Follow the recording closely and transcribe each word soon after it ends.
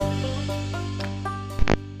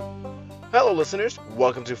Hello, listeners.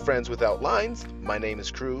 Welcome to Friends Without Lines. My name is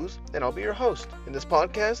Cruz, and I'll be your host. In this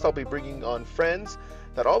podcast, I'll be bringing on friends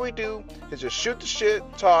that all we do is just shoot the shit,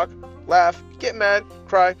 talk, laugh, get mad,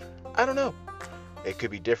 cry. I don't know. It could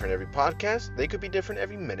be different every podcast, they could be different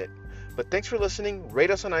every minute. But thanks for listening, rate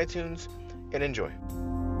us on iTunes, and enjoy.